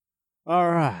All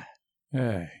right.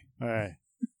 Hey. All right.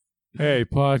 Hey,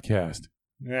 podcast.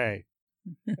 Hey.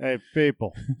 Hey,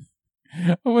 people.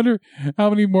 I wonder how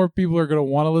many more people are going to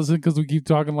want to listen because we keep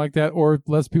talking like that, or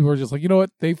less people are just like, you know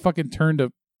what? They turned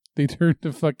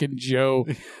to fucking Joe.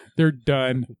 They're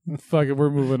done. Fuck it. We're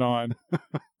moving on.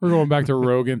 We're going back to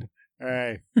Rogan.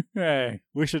 Hey. Hey.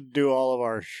 We should do all of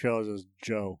our shows as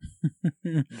Joe.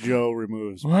 Joe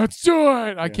removes. Let's do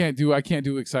it. I can't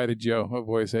do excited Joe. My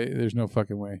voice. There's no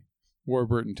fucking way.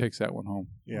 Warburton takes that one home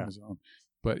on his own.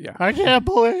 But yeah. I can't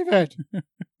believe it.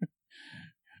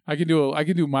 I can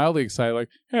do mildly excited, like,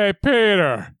 hey,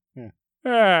 Peter. Yeah.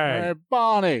 Hey,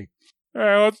 Bonnie.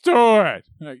 hey, let's do it.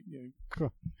 Like,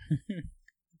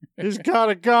 He's got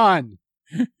a gun.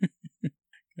 God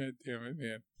damn it,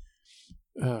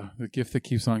 man. The gift that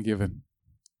keeps on giving.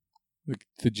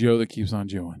 The Joe that keeps on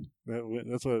Joeing.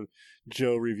 That's what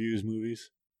Joe reviews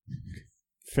movies.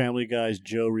 Family Guy's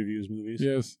Joe reviews movies.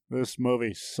 Yes. This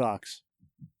movie sucks.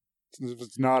 If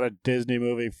it's not a Disney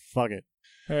movie, fuck it.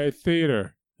 Hey,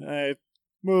 theater. Hey,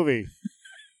 movie.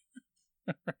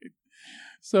 All right.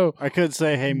 So I could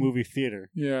say, hey, movie theater.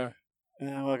 Yeah.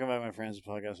 Welcome back, my friends. The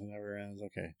podcast never ends.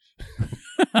 Okay.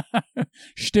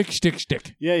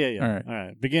 Shtick. Yeah. All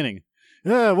right. Beginning.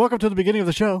 Welcome to the beginning of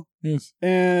the show. Yes.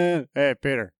 And hey,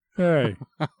 Peter. Hey.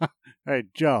 Hey,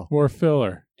 Joe. More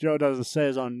filler. Joe doesn't say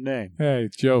his own name. Hey,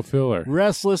 Joe Filler.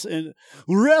 Restless and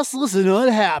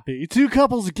unhappy. Two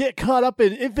couples get caught up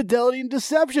in infidelity and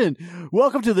deception.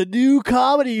 Welcome to the new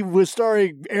comedy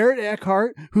starring Aaron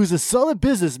Eckhart, who's a solid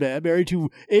businessman married to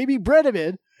Amy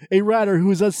Brenneman, a writer who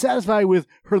is unsatisfied with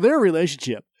their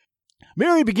relationship.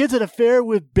 Mary begins an affair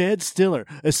with Ben Stiller,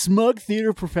 a smug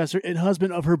theater professor and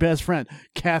husband of her best friend,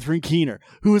 Catherine Keener,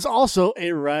 who is also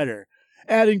a writer.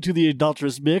 Adding to the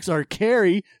adulterous mix are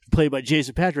Carrie, played by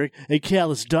Jason Patric, a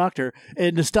callous doctor,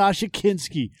 and Nastasha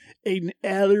Kinski, an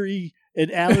Allery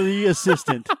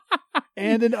assistant,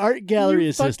 and an art gallery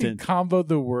assistant. Comboed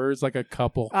the words like a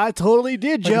couple. I totally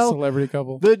did, like Joe. A celebrity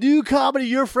couple. The new comedy,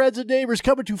 Your Friends and Neighbors,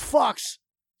 coming to Fox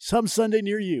some Sunday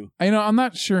near you. I'm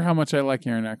not sure how much I like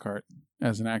Aaron Eckhart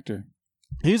as an actor.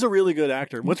 He's a really good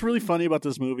actor. What's really funny about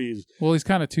this movie is... Well, he's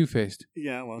kind of two-faced.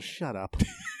 Yeah, well, shut up.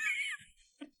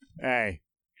 Hey.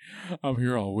 I'm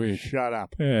here all week. Shut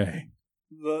up. Hey.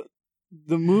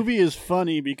 The movie is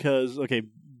funny because, okay,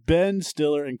 Ben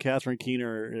Stiller and Catherine Keener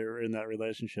are in that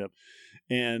relationship.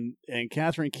 And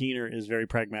Catherine Keener is very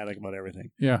pragmatic about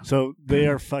everything. Yeah. So they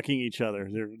are fucking each other.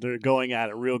 They're going at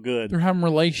it real good. They're having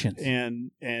relations. And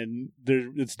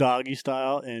it's doggy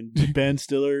style. And Ben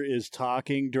Stiller is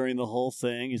talking during the whole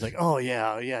thing. He's like, "Oh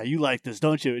yeah, you like this,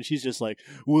 don't you?" And she's just like,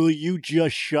 "Will you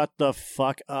just shut the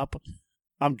fuck up?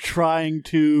 I'm trying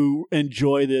to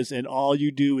enjoy this, and all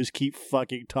you do is keep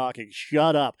fucking talking.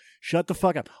 Shut up. Shut the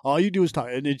fuck up. All you do is talk."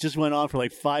 And it just went on for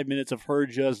like 5 minutes of her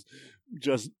just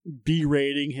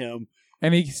berating him.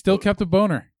 And he still kept a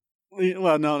boner.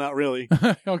 Well, no, not really.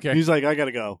 Okay. He's like, "I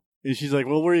gotta go." And she's like,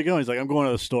 "Well, where are you going?" He's like, "I'm going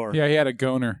to the store." Yeah, he had a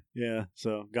goner. Yeah,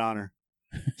 so goner.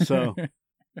 So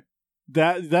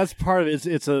that's part of it.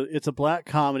 It's a black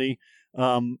comedy.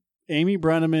 Amy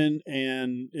Brenneman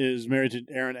is married to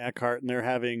Aaron Eckhart, and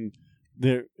and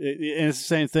it's the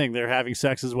same thing. They're having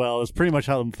sex as well. It's pretty much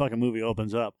how the fucking movie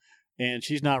opens up. And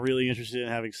she's not really interested in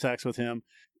having sex with him.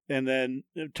 And then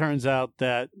it turns out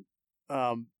that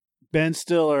Ben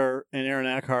Stiller and Aaron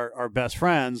Eckhart are best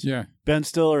friends. Yeah. Ben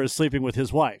Stiller is sleeping with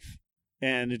his wife.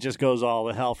 And it just goes all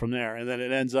to hell from there. And then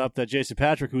it ends up that Jason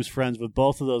Patric, who's friends with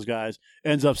both of those guys,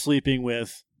 ends up sleeping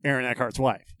with Aaron Eckhart's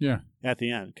wife. Yeah. At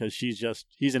the end, because he's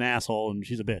an asshole and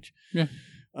she's a bitch. Yeah.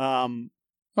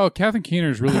 Catherine Keener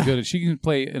is really good. She can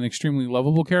play an extremely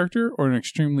lovable character or an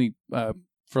extremely,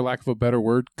 for lack of a better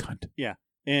word, cunt. Yeah.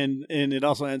 And it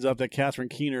also ends up that Catherine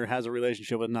Keener has a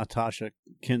relationship with Natasha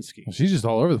Kinski. Well, she's just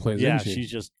all over the place, yeah, isn't she?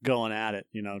 She's just going at it.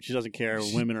 She doesn't care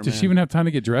women or men. Does she even have time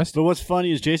to get dressed? But what's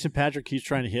funny is Jason Patric keeps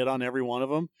trying to hit on every one of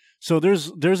them. So there's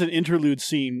an interlude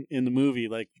scene in the movie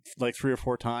like 3 or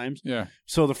 4 times. Yeah.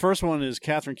 So the first one is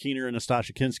Catherine Keener and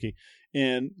Nastasha Kinski,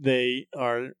 and they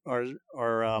are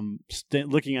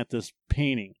looking at this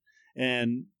painting,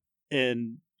 and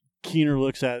Keener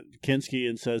looks at Kinski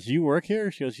and says, "You work here?"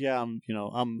 She goes, "Yeah,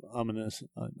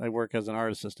 I work as an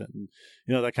art assistant." And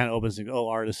that kind of opens things. "Oh,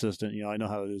 art assistant. I know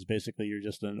how it is. Basically, you're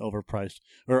just an overpriced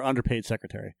or underpaid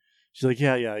secretary." She's like,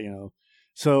 "Yeah.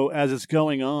 So as it's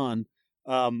going on,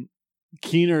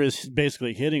 Keener is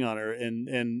basically hitting on her,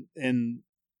 and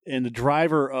the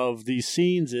driver of these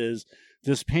scenes is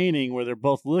this painting where they're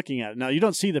both looking at it. Now you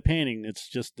don't see the painting; it's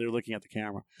just they're looking at the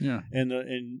camera. Yeah,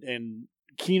 and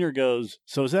Keener goes,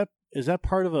 "So is that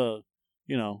part of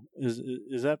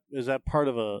is that part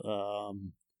of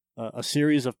a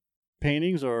series of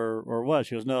paintings or what?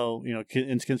 She goes, no,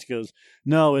 and Kinski goes,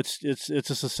 no, it's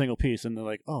just a single piece. And they're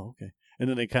like, oh, okay. And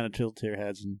then they kind of tilt their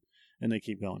heads and they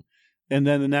keep going. And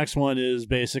then the next one is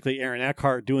basically Aaron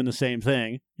Eckhart doing the same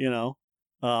thing,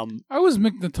 I always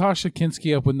mix Natasha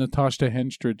Kinski up with Natasha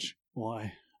Henstridge.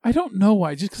 Why? I don't know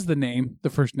why. Just because the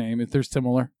first name, if they're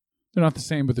similar. They're not the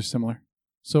same, but they're similar.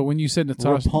 So when you said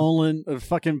Natasha... Roman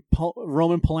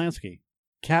Polanski.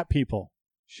 Cat People.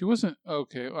 She wasn't...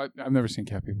 Okay, I've never seen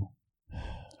Cat People.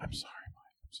 I'm sorry,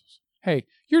 Mike. I'm so sorry. Hey,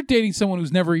 you're dating someone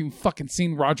who's never even fucking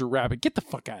seen Roger Rabbit. Get the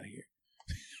fuck out of here.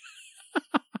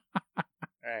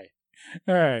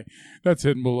 Hey, that's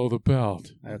hidden below the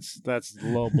belt. That's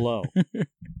low blow.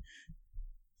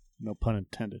 No pun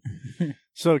intended.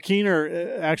 So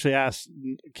Keener actually asked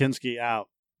Kinski out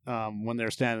when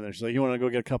they're standing there. She's like, you want to go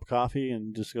get a cup of coffee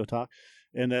and just go talk?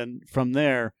 And then from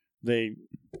there, they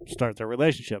start their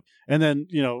relationship. And then,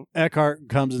 Eckhart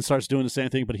comes and starts doing the same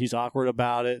thing, but he's awkward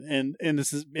about it. And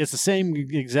it's the same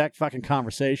exact fucking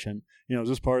conversation. Is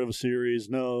this part of a series?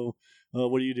 No.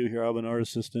 What do you do here? I'm an art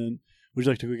assistant. Would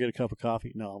you like to go get a cup of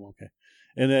coffee? No, I'm okay.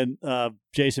 And then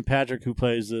Jason Patric, who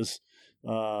plays this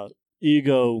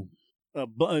ego,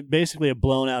 basically a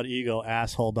blown out ego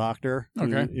asshole doctor.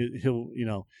 Okay.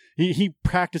 He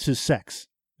practices sex.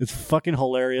 It's fucking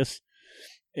hilarious.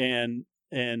 And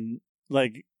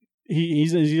like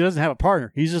he doesn't have a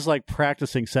partner. He's just like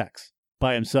practicing sex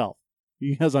by himself.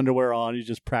 He has underwear on. He's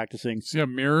just practicing. Does he have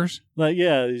mirrors? Like,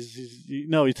 yeah, he's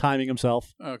timing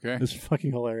himself. Okay. It's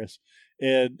fucking hilarious.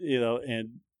 And,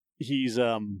 and he's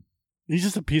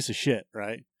just a piece of shit,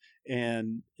 right?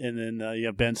 And then you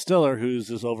have Ben Stiller, who's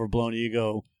this overblown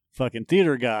ego fucking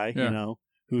theater guy,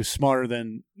 who's smarter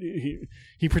than he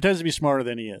pretends to be smarter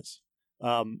than he is.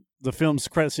 The film's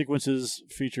credit sequences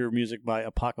feature music by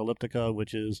Apocalyptica,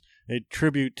 which is a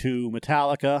tribute to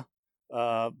Metallica.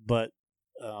 But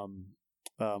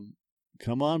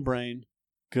come on, brain,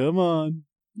 come on.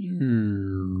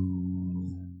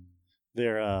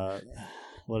 They're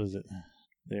what is it?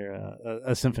 They're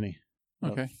a symphony.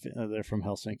 Okay. They're from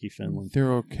Helsinki, Finland.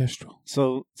 They're orchestral.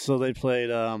 So they played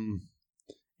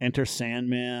Enter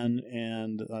Sandman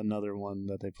and another one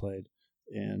that they played,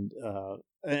 and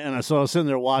so I was sitting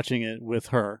there watching it with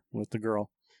her, with the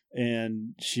girl,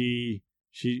 and she's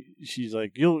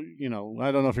like, I don't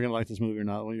know if you're gonna like this movie or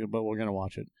not, but we're gonna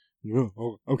watch it.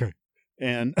 Oh, okay.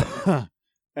 And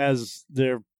as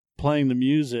they're playing the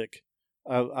music,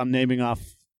 I'm naming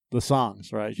off the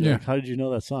songs, right? She's like, how did you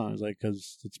know that song? I was like,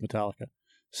 because it's Metallica.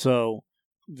 So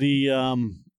the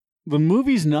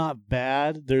movie's not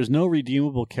bad. There's no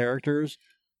redeemable characters,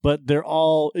 but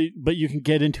but you can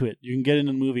get into it. You can get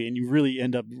into the movie and you really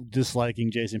end up disliking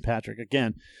Jason Patric.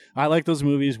 Again, I like those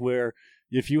movies where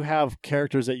if you have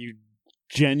characters that you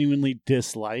genuinely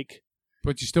dislike,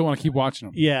 but you still want to keep watching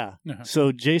them. Yeah. Uh-huh.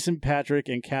 So Jason Patric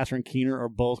and Catherine Keener are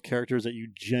both characters that you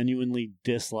genuinely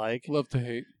dislike. Love to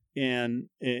hate. And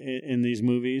in these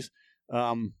movies,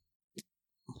 I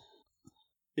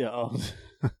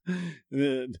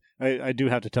do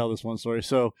have to tell this one story.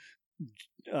 So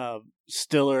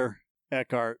Stiller,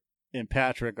 Eckhart, and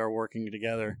Patrick are working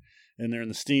together, and they're in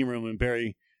the steam room, and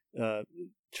Barry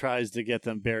tries to get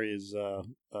them. Barry is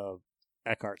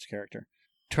Eckhart's character.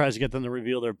 Tries to get them to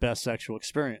reveal their best sexual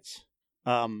experience.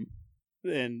 And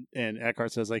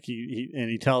Eckhart says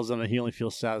he tells them that he only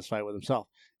feels satisfied with himself.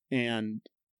 And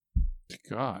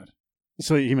God.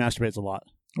 So he masturbates a lot.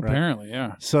 Right? Apparently,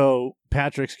 yeah. So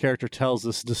Patrick's character tells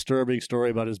this disturbing story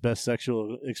about his best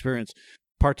sexual experience,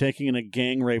 partaking in a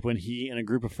gang rape when he and a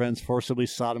group of friends forcibly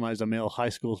sodomized a male high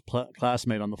school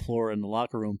classmate on the floor in the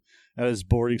locker room at his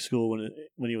boarding school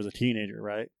when he was a teenager,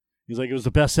 right? He's like, it was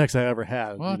the best sex I ever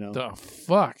had. What the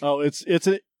fuck? Oh,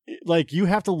 like you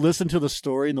have to listen to the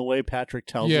story and the way Patrick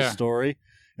tells the story.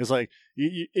 It's like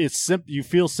you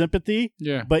feel sympathy,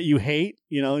 but you hate.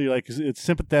 You're like, it's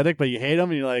sympathetic, but you hate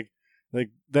him, and you're like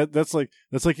that's like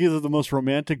either the most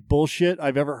romantic bullshit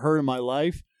I've ever heard in my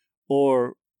life,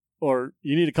 or you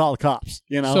need to call the cops.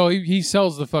 So he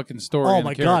sells the fucking story. Oh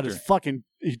my god,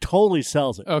 he totally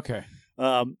sells it. Okay.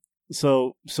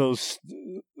 So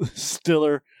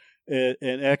Stiller and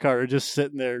Eckhart are just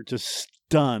sitting there, just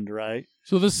stunned, right?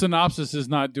 So this synopsis is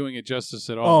not doing it justice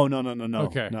at all. Oh no.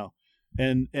 Okay. No.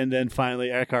 And then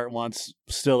finally Eckhart wants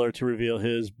Stiller to reveal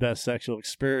his best sexual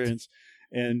experience,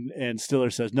 and Stiller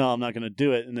says, no, I'm not going to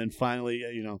do it. And then finally,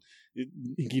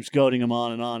 he keeps goading him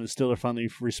on, and Stiller finally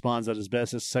responds that his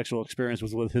best sexual experience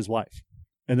was with his wife,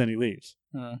 and then he leaves.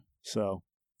 So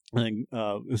I think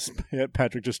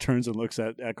Patrick just turns and looks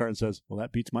at Eckhart and says, well,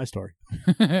 that beats my story.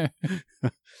 And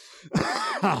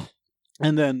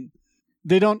then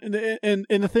They don't, and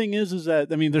the thing is that,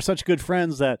 I mean, they're such good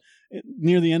friends that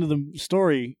near the end of the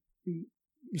story,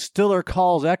 Stiller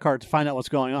calls Eckhart to find out what's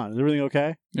going on. Is everything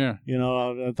okay? Yeah. You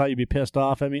know, I thought you'd be pissed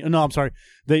off at me. No, I'm sorry.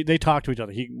 They talk to each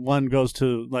other. One goes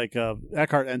to, like,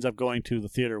 Eckhart ends up going to the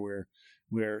theater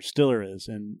where Stiller is,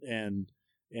 and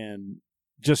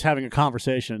just having a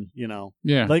conversation, you know.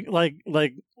 Yeah.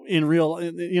 Like in real,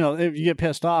 you know, if you get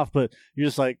pissed off, but you're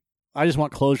just like, I just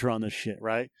want closure on this shit,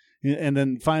 right? And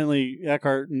then finally,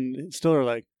 Eckhart and Stiller are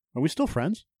like, are we still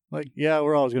friends? Like, yeah,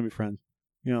 we're always going to be friends.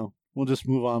 You know, we'll just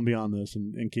move on beyond this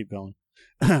and keep going.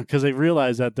 Because they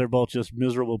realize that they're both just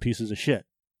miserable pieces of shit,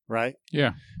 right?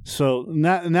 Yeah. So, and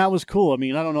that was cool. I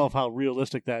mean, I don't know how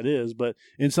realistic that is, but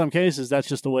in some cases, that's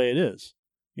just the way it is.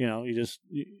 You know,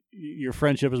 your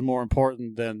friendship is more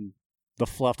important than the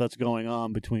fluff that's going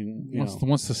on between,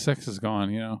 once the sex is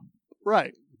gone, you know.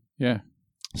 Right. Yeah.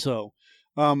 So,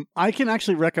 I can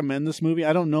actually recommend this movie.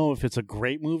 I don't know if it's a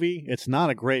great movie. It's not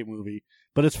a great movie,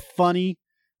 but it's funny.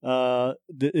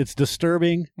 It's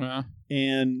disturbing,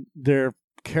 and there are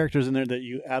characters in there that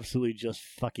you absolutely just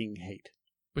fucking hate.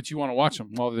 But you want to watch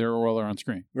them while they're on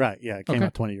screen. Right, yeah. It came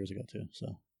out 20 years ago, too.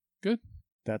 So good.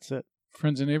 That's it.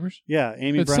 Friends and Neighbors? Yeah,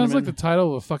 Amy Brenneman. It sounds like the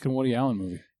title of a fucking Woody Allen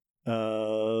movie.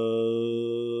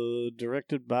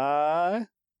 Directed by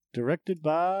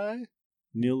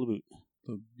Neil LaBute.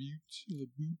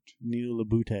 Neil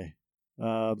LaBute.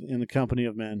 In the Company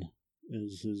of Men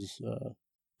is his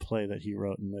play that he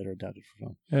wrote and later adapted for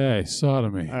film. Hey,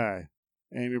 sodomy. All right.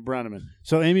 Amy Brenneman.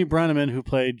 So Amy Brenneman, who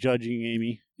played Judging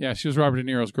Amy. Yeah, she was Robert De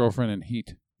Niro's girlfriend in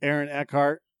Heat. Aaron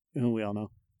Eckhart, who we all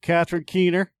know. Catherine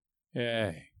Keener.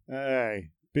 Hey.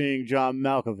 Being John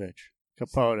Malkovich.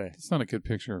 Capote. It's not a good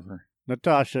picture of her.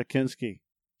 Natasha Kinski.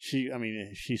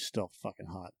 She's still fucking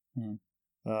hot.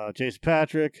 Jason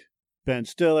Patrick. Ben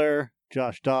Stiller.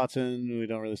 Josh Dotson, who we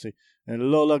don't really see.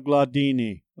 And Lola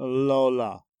Glaudini.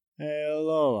 Lola. Hey,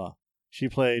 Lola. She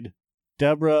played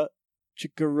Deborah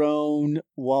Chickarone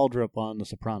Waldrop on The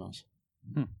Sopranos.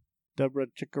 Deborah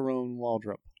Chickarone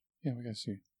Waldrop. Yeah, we gotta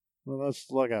see. Well, let's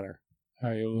look at her.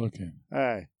 How you looking?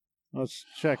 Hey, let's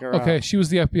check her out. Okay, she was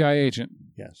the FBI agent.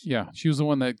 Yes. Yeah, she was the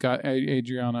one that got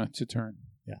Adriana to turn.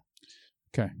 Yeah.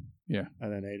 Okay, yeah.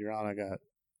 And then Adriana got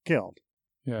killed.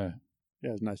 Yeah. She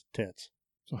has nice tits.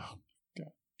 Oh,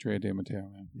 God. Drea De Matteo,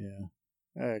 man. Yeah.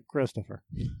 Hey, Christopher.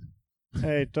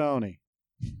 Hey, Tony.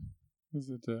 Is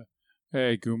it,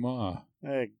 hey, Guma.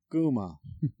 Hey, Guma.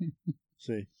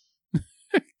 See.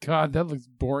 God, that looks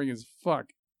boring as fuck.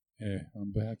 Hey,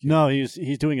 I'm back. No, he's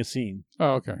doing a scene.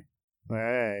 Oh, okay.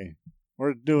 Hey,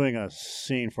 we're doing a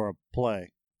scene for a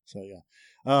play. So,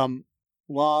 yeah.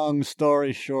 Long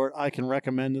story short, I can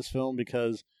recommend this film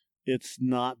because it's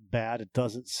not bad. It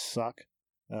doesn't suck.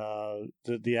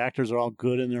 The actors are all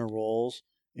good in their roles.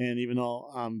 And even though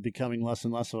I'm becoming less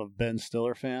and less of a Ben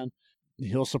Stiller fan,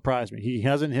 he'll surprise me. He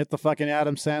hasn't hit the fucking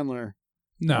Adam Sandler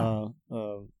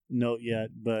note yet,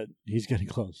 but he's getting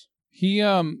close.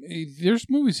 There's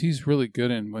movies he's really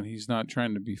good in when he's not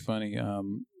trying to be funny.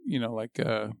 Like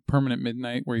Permanent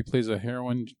Midnight, where he plays a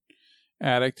heroin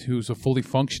addict who's a fully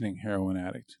functioning heroin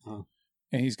addict. Huh.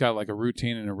 And he's got like a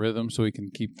routine and a rhythm so he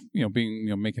can keep,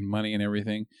 being, making money and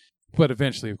everything. But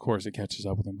eventually, of course, it catches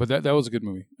up with him. But that was a good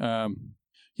movie.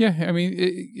 Yeah, I mean,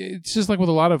 it's just like with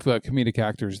a lot of comedic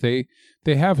actors. They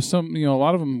have some, a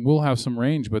lot of them will have some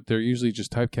range, but they're usually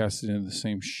just typecasted into the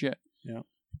same shit. Yeah.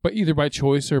 But either by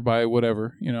choice or by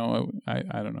whatever,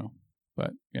 I don't know.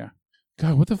 But yeah.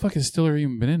 God, what the fuck has Stiller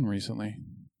even been in recently?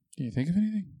 Can you think of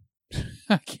anything?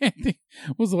 I can't think.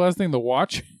 What was the last thing? The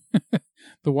Watch?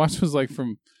 The Watch was like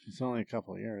from... It's only a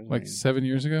couple of years. Like 7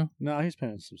 years ago? No, he's been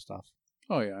in some stuff.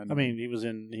 Oh, yeah. I mean,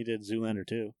 he did Zoolander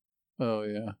too. Oh,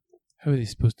 yeah. How are they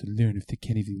supposed to learn if they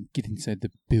can't even get inside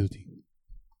the building?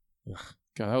 Ugh.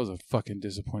 God, that was a fucking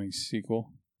disappointing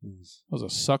sequel. That was a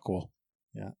suckle.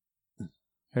 Yeah.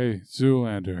 Hey,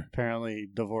 Zoolander. Apparently he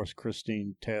divorced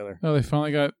Christine Taylor. Oh, he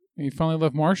finally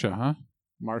left Marsha, huh?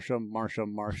 Marsha.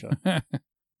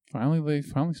 They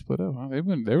finally split up, huh? They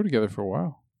were together for a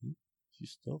while.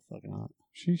 She's still fucking hot.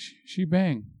 She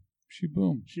bang. She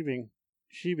boom. She bing.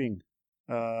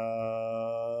 There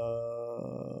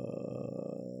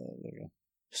we go.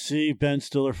 See Ben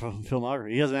Stiller from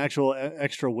filmography. He has an actual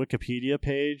extra Wikipedia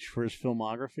page for his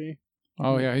filmography.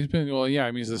 Oh yeah, he's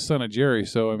the son of Jerry,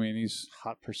 so I mean he's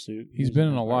Hot Pursuit. He's been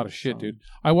in a lot of shit, dude.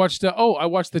 I watched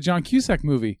the John Cusack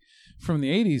movie from the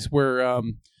 80s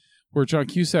where John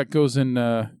Cusack goes in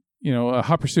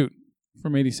Hot Pursuit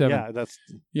from 87.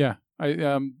 Yeah,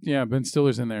 Ben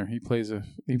Stiller's in there. He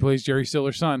plays Jerry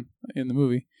Stiller's son in the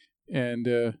movie.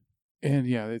 And And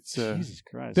yeah, it's Jesus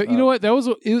Christ. you know what? That was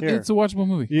Here. it's a watchable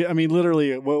movie. Yeah, I mean,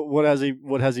 literally, what has he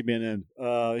been in?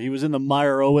 He was in the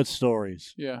Meyerowitz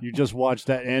stories. Yeah. You just watched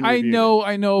that and I reviewed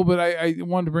know, but I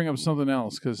wanted to bring up something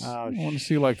else because Oh, I want to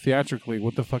see like theatrically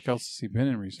what the fuck else has he been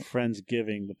in it. recently.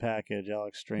 Friendsgiving, The Package,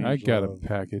 Alex Strange. I got a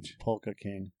package. Polka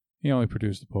King. He only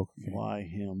produced the Polka King. Why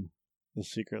him? The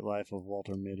Secret Life of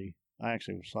Walter Mitty. I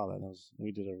actually saw that.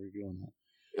 We did a review on that.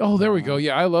 Oh, there we go.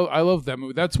 Yeah, I love that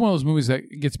movie. That's one of those movies that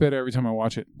gets better every time I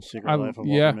watch it. Secret Life of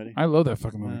Walter Mitty. I love that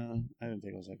fucking movie. I didn't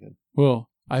think it was that good. Well,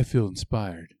 I feel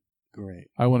inspired. Great.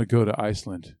 I want to go to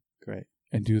Iceland Great.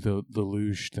 and do the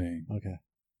luge thing. Okay.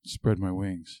 Spread my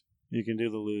wings. You can do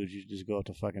the luge. You just go up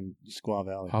to fucking Squaw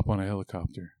Valley. Hop on a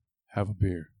helicopter. Have a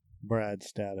beer. Brad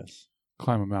status.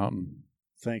 Climb a mountain.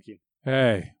 Thank you.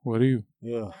 Hey, what are you?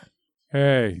 Ugh.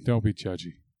 Hey, don't be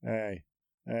judgy. Hey,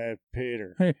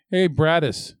 Peter. Hey,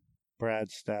 Bradis.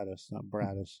 Brad status, not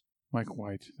Bradis. Mike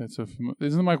White.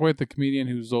 Isn't Mike White the comedian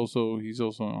he's also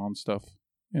on stuff?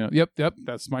 You know. Yep.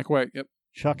 That's Mike White. Yep.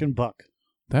 Chuck and Buck.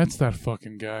 That's that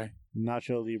fucking guy.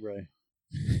 Nacho Libre.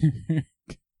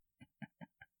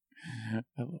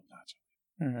 I love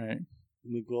Nacho. All right.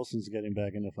 Luke Wilson's getting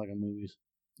back into fucking movies.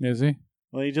 Is he?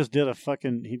 Well, he just did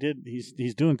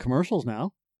he's doing commercials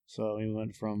now. So he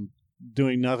went from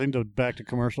doing nothing to back to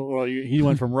commercial. Well, he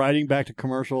went from writing back to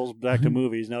commercials, back to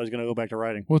movies. Now he's going to go back to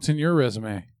writing. What's in your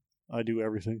resume? I do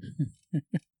everything.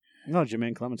 No,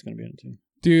 Jermaine Clement's going to be in it too.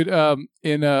 Dude,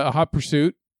 in Hot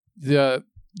Pursuit, the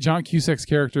John Cusack's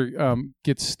character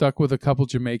gets stuck with a couple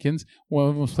Jamaicans. One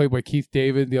of them was played by Keith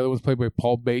David. The other was played by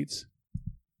Paul Bates.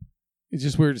 It's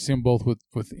just weird to see them both with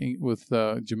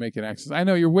Jamaican accents. I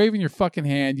know you're waving your fucking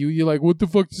hand. You're like, what the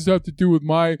fuck does this have to do with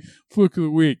my flick of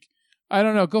the week? I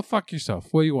don't know. Go fuck yourself.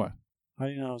 What do you want? How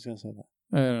do you know I was going to say that?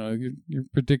 I don't know. You're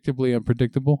predictably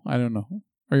unpredictable. I don't know.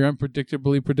 Are you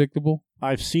unpredictably predictable?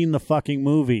 I've seen the fucking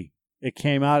movie. It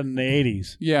came out in the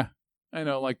 80s. Yeah. I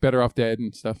know, like Better Off Dead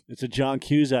and stuff. It's a John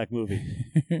Cusack movie.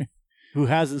 Who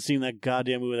hasn't seen that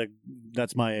goddamn movie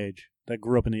that's my age, that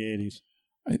grew up in the 80s?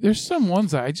 There's some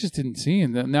ones I just didn't see,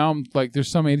 and now I'm like,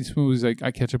 there's some 80s movies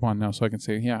I catch up on now, so I can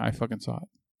say, yeah, I fucking saw it.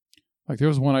 Like there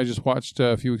was one I just watched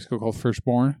a few weeks ago called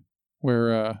Firstborn,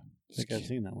 where I think I've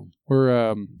seen that one.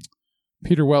 Where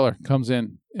Peter Weller comes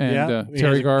in and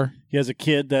Terry Garr. He has a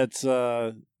kid that's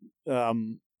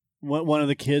one of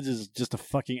the kids is just a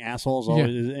fucking asshole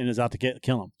and is out to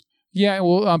kill him. Yeah,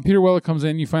 well, Peter Weller comes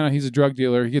in. You find out he's a drug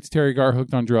dealer. He gets Terry Garr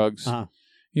hooked on drugs. Uh-huh.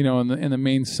 You know, and the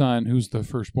main son, who's the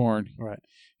firstborn, right?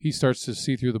 He starts to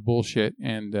see through the bullshit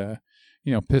and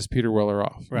piss Peter Weller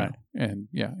off, right? And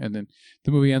then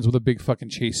the movie ends with a big fucking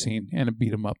chase scene and a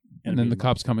beat him up, and then the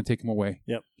cops come and take him away.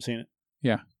 Yep, seen it.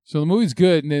 Yeah, so the movie's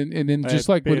good, and then just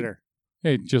like Peter.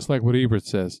 Just like what Ebert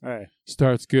says, right?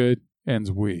 Starts good,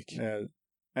 ends weak.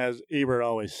 As Ebert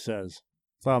always says,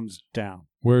 thumbs down.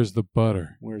 Where's the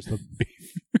butter? Where's the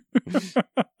beef?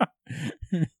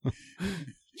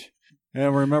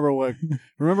 And remember what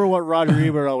Roger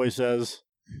Ebert always says.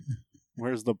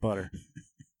 Where's the butter?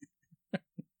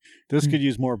 This could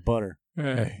use more butter.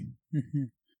 Hey.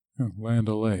 Land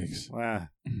of Lakes. Or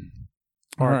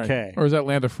right. Or is that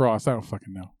Land of Frost? I don't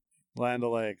fucking know. Land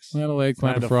of Lakes. Land of Lakes,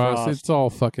 Land of Frost. It's all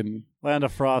fucking... Land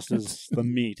of Frost is the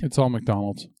meat. It's all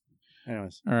McDonald's.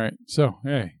 Anyways. All right. So,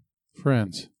 hey,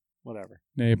 friends. Whatever.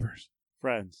 Neighbors.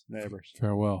 Friends. Neighbors.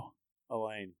 Farewell.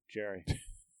 Elaine. Jerry.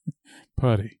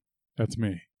 Putty. That's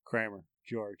me. Kramer.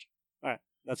 George. All right.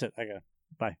 That's it. I got it.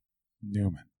 Bye.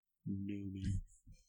 Newman.